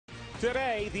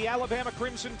Today, the Alabama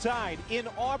Crimson Tide in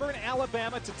Auburn,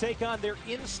 Alabama to take on their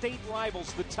in-state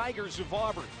rivals, the Tigers of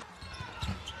Auburn.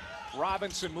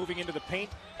 Robinson moving into the paint,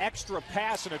 extra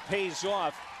pass, and it pays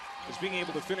off. As being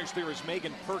able to finish there is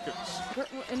Megan Perkins.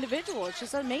 Individual, it's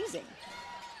just amazing.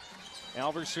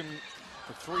 Alverson,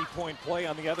 the three-point play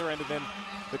on the other end, and then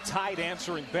the Tide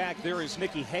answering back. There is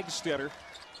Nikki Hegstetter.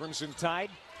 Crimson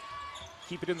Tide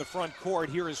keep it in the front court.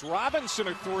 Here is Robinson,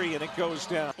 a three, and it goes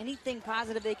down. Anything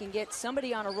positive they can get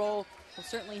somebody on a roll will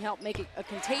certainly help make it a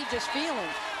contagious feeling.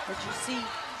 But you see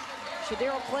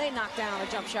Shadero Clay knock down a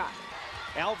jump shot.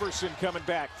 Alverson coming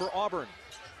back for Auburn.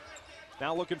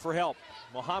 Now looking for help.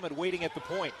 Muhammad waiting at the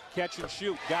point. Catch and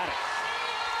shoot. Got it.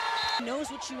 He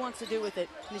knows what she wants to do with it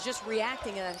and is just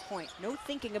reacting at that point. No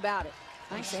thinking about it.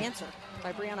 Nice answer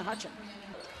by Brianna Hutchin.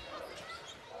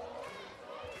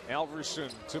 Alverson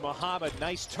to Muhammad.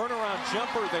 Nice turnaround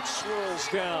jumper that swirls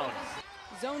down.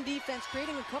 Zone defense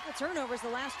creating a couple turnovers the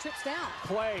last trips down.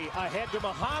 Clay ahead to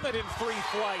Muhammad in free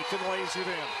flight and lays it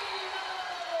in.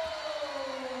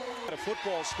 A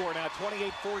football score now,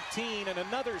 28-14, and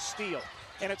another steal.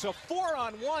 And it's a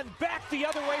 4-on-1 back the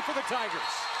other way for the Tigers.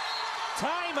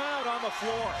 Timeout on the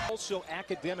floor. Also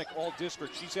academic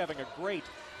all-district. She's having a great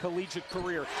collegiate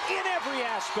career in every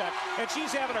aspect, and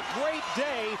she's having a great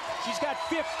day. She's got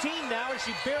 15 now, and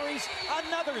she buries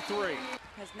another three.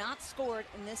 Has not scored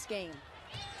in this game.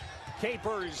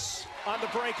 Capers on the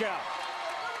breakout.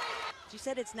 She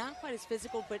said it's not quite as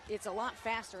physical, but it's a lot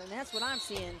faster, and that's what I'm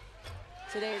seeing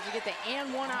today as you get the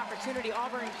and one opportunity.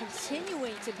 Auburn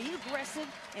continuing to be aggressive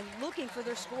and looking for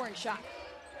their scoring shot.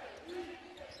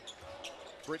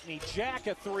 Brittany Jack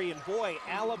a three, and boy,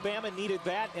 Alabama needed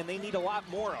that, and they need a lot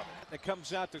more of it. It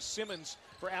comes out to Simmons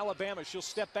for Alabama. She'll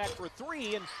step back for a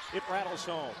three, and it rattles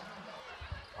home.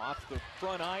 Off the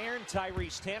front iron,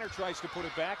 Tyrese Tanner tries to put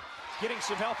it back. Getting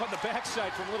some help on the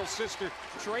backside from little sister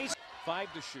Trace.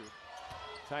 5 to shoot.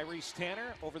 Tyrese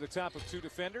Tanner over the top of two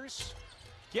defenders.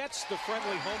 Gets the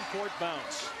friendly home court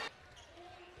bounce.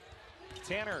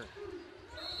 Tanner.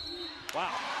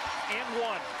 Wow. And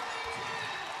one.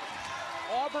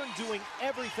 Auburn doing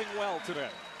everything well today.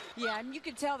 Yeah, and you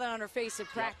could tell that on her face at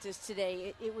practice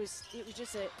today. It was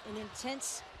just an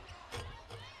intense.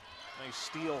 Nice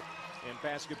steal and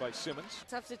basket by Simmons.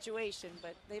 Tough situation,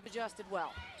 but they've adjusted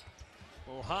well.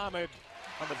 Muhammad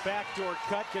on the backdoor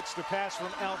cut gets the pass from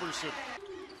Alverson.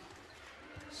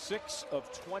 6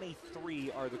 of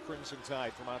 23 are the Crimson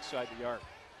Tide from outside the arc.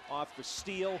 Off the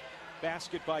steal,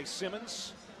 basket by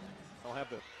Simmons. They'll have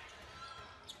the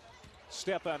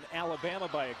step on Alabama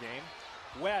by a game.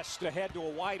 West ahead to a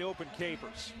wide open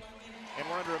Capers. And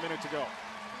we're under a minute to go.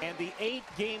 And the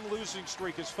 8-game losing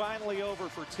streak is finally over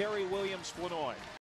for Terry Williams-Flanoy.